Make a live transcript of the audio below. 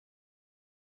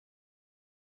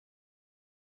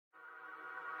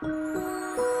Amy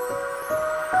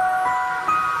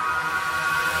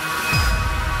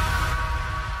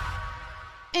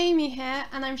here,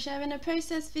 and I'm sharing a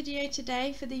process video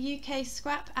today for the UK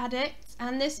Scrap Addicts,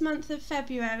 and this month of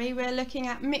February we're looking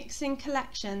at mixing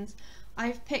collections.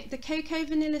 I've picked the Cocoa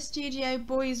Vanilla Studio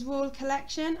Boys Wool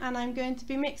collection, and I'm going to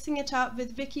be mixing it up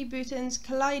with Vicki Boutin's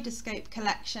Kaleidoscope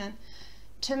collection.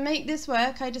 To make this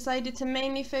work, I decided to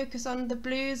mainly focus on the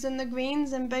blues and the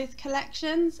greens in both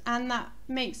collections, and that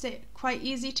makes it quite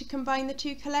easy to combine the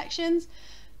two collections.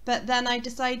 But then I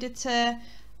decided to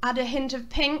add a hint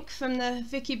of pink from the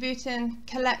Vicki Boutin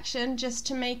collection just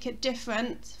to make it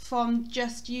different from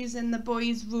just using the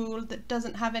boys wool that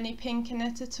doesn't have any pink in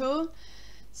it at all.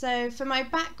 So for my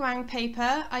background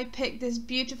paper, I picked this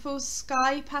beautiful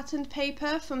sky patterned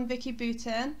paper from Vicki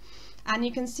Boutin, and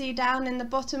you can see down in the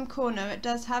bottom corner it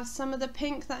does have some of the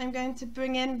pink that I'm going to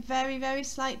bring in very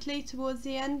slightly towards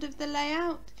the end of the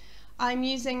layout. I'm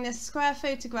using this square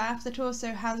photograph that also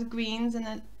has greens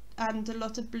and a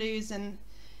lot of blues in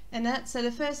it. So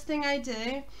the first thing I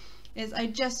do is I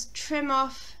just trim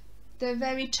off the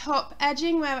very top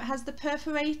edging where it has the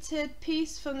perforated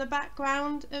piece from the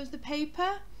background of the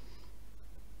paper.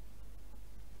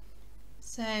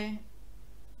 So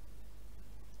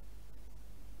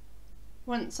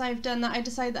once I've done that, I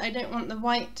decide that I don't want the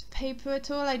white paper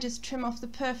at all. I just trim off the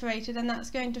perforated, and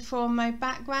that's going to form my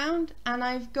background. And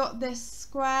I've got this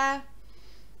square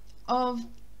of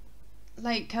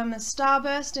like a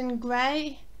starburst in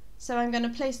grey. So I'm going to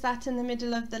place that in the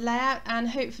middle of the layout, and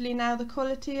hopefully now the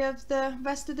quality of the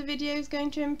rest of the video is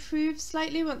going to improve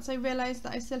slightly once I realise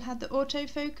that I still had the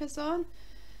autofocus on.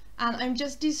 And I'm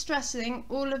just de-stressing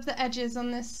all of the edges on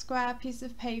this square piece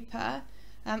of paper.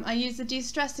 I use the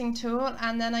de-stressing tool,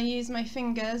 and then I use my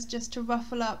fingers just to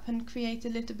ruffle up and create a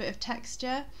little bit of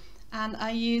texture. And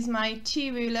I use my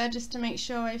T-ruler just to make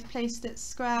sure I've placed it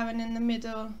square and in the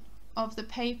middle of the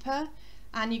paper.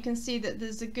 And you can see that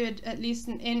there's a good at least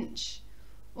an inch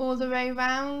all the way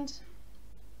around,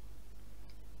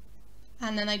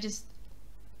 and then I just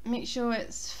make sure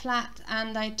it's flat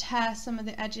and I tear some of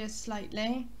the edges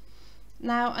slightly.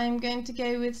 Now I'm going to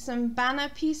go with some banner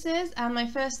pieces, and my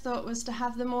first thought was to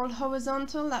have them all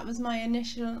horizontal. That was my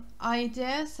initial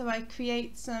idea, so I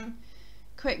create some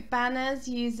quick banners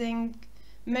using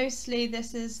mostly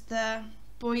this is the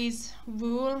boys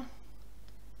wool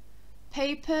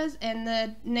papers in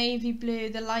the navy blue,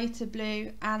 the lighter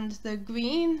blue and the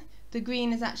green. The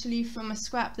green is actually from a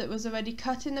scrap that was already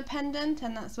cut in the pendant,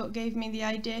 and that's what gave me the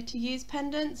idea to use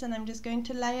pendants, and I'm just going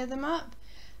to layer them up.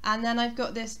 And then I've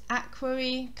got this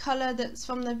aqua-y colour that's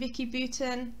from the Vicki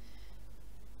Boutin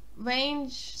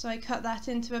range, so I cut that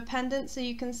into a pendant. So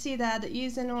you can see there that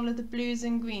using all of the blues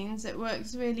and greens, it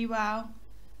works really well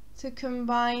to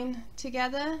combine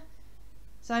together.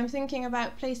 So I'm thinking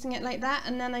about placing it like that,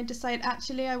 and then I decide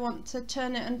actually I want to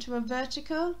turn it into a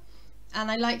vertical,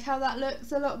 and I like how that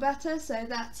looks a lot better, so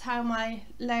that's how my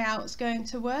layout's going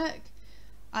to work.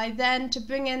 I then, to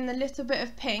bring in the little bit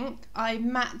of pink, I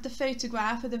mat the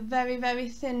photograph with a very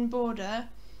thin border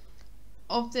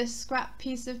of this scrap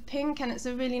piece of pink, and it's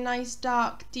a really nice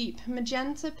dark deep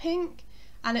magenta pink,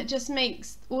 and it just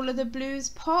makes all of the blues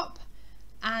pop.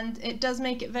 And it does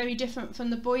make it very different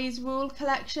from the boys wool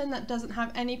collection that doesn't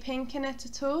have any pink in it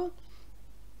at all.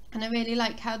 And I really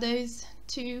like how those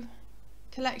two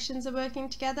collections are working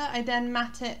together. I then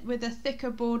mat it with a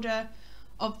thicker border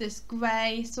of this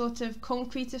grey sort of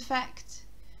concrete effect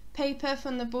paper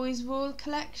from the boys wool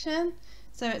collection.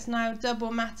 So it's now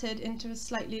double matted into a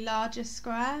slightly larger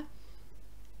square.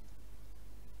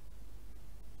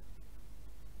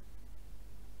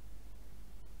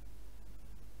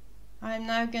 I'm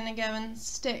now going to go and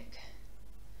stick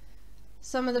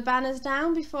some of the banners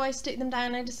down. Before I stick them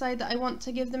down, I decide that I want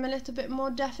to give them a little bit more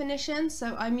definition,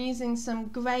 so I'm using some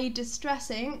grey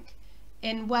distress ink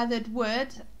in weathered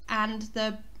wood and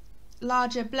the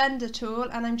larger blender tool,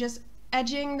 and I'm just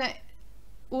edging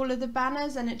all of the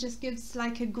banners, and it just gives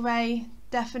like a grey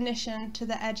definition to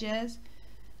the edges,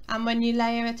 and when you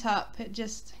layer it up it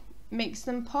just makes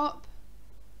them pop.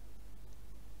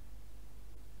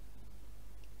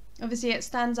 Obviously it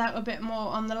stands out a bit more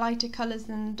on the lighter colours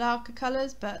than the darker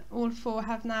colours, but all four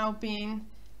have now been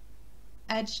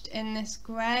edged in this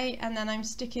grey, and then I'm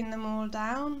sticking them all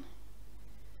down,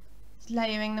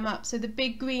 layering them up. So the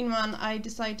big green one I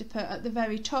decide to put at the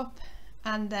very top,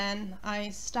 and then I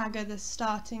stagger the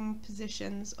starting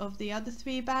positions of the other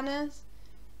three banners,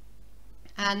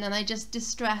 and then I just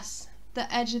distress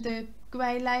the edge of the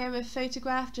grey layer of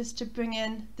photograph just to bring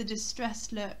in the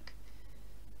distressed look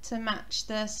to match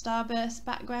the starburst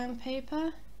background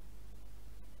paper.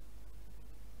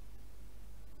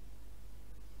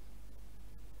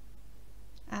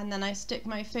 and then I stick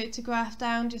my photograph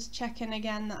down, just checking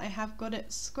again that I have got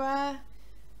it square.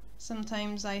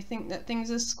 Sometimes I think that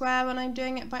things are square when I'm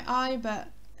doing it by eye, but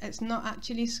it's not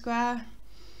actually square.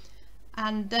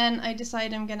 And then I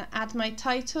decide I'm going to add my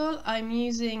title. I'm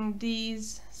using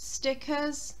these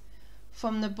stickers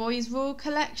from the Boys Rule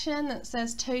collection that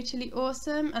says Totally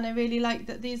Awesome, and I really like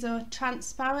that these are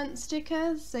transparent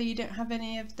stickers, so you don't have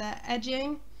any of the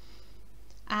edging,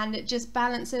 and it just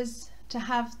balances to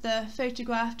have the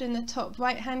photograph in the top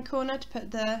right hand corner to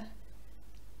put the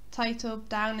title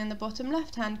down in the bottom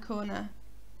left hand corner.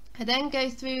 I then go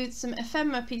through some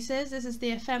ephemera pieces. This is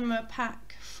the ephemera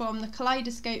pack from the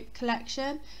Kaleidoscope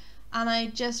collection, and I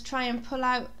just try and pull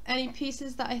out any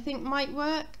pieces that I think might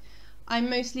work. I'm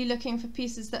mostly looking for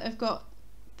pieces that have got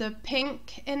the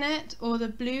pink in it or the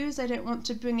blues. I don't want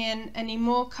to bring in any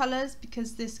more colours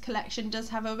because this collection does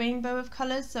have a rainbow of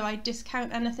colours, so I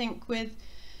discount anything with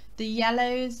the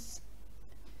yellows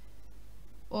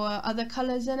or other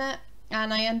colours in it,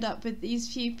 and I end up with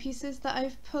these few pieces that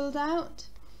I've pulled out.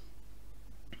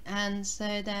 And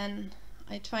so then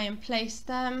I try and place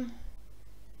them,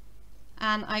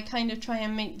 and I kind of try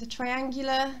and make the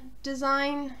triangular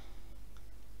design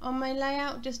on my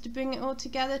layout just to bring it all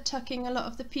together, tucking a lot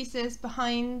of the pieces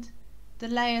behind the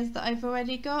layers that I've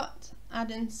already got,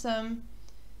 adding some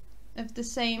of the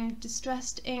same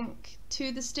distressed ink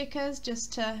to the stickers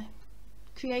just to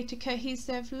create a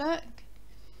cohesive look.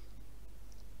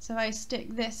 So I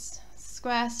stick this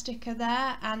square sticker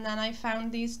there, and then I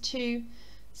found these two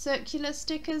circular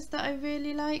stickers that I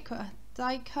really like, or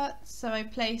die cuts, so I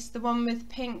place the one with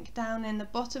pink down in the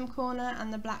bottom corner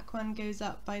and the black one goes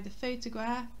up by the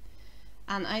photograph,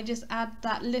 and I just add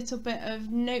that little bit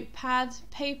of notepad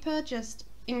paper, just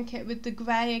ink it with the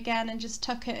grey again and just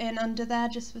tuck it in under there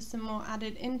just for some more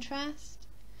added interest.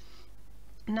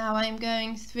 Now I'm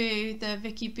going through the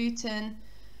Vicki Boutin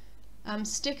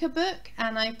sticker book,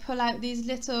 and I pull out these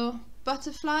little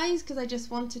butterflies because I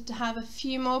just wanted to have a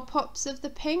few more pops of the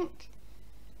pink,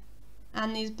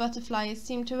 and these butterflies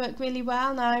seem to work really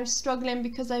well. Now I'm struggling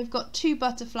because I've got 2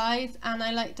 butterflies and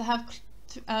I like to have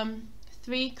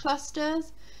 3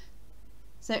 clusters,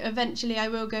 so eventually I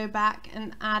will go back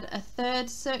and add a 3rd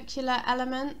circular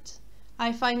element.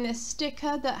 I find this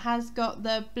sticker that has got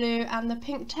the blue and the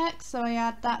pink text, so I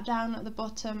add that down at the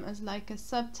bottom as like a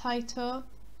subtitle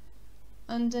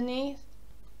underneath.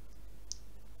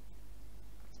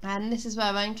 And this is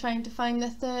where I'm trying to find the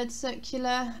 3rd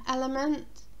circular element.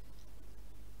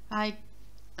 I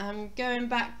am going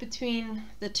back between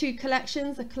the 2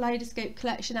 collections, the Kaleidoscope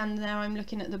collection, and now I'm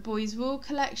looking at the Boys Rule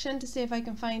collection to see if I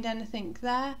can find anything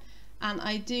there, and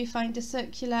I do find a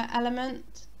circular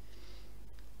element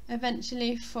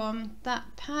eventually from that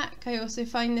pack. I also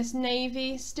find this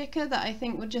navy sticker that I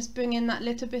think would just bring in that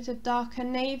little bit of darker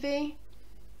navy,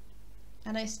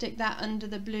 and I stick that under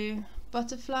the blue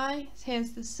butterfly.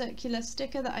 Here's the circular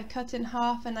sticker that I cut in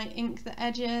half and I ink the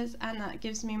edges, and that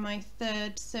gives me my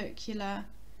 3rd circular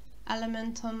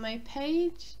element on my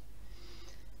page.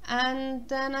 And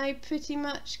then I pretty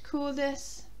much call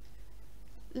this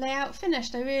layout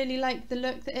finished. I really like the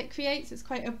look that it creates. It's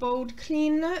quite a bold,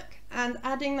 clean look, and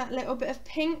adding that little bit of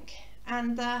pink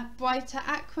and the brighter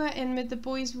aqua in with the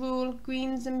Boys Rule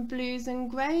greens and blues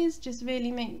and greys just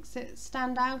really makes it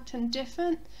stand out and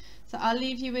different. So I'll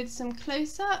leave you with some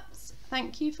close-ups.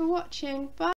 Thank you for watching.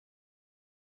 Bye.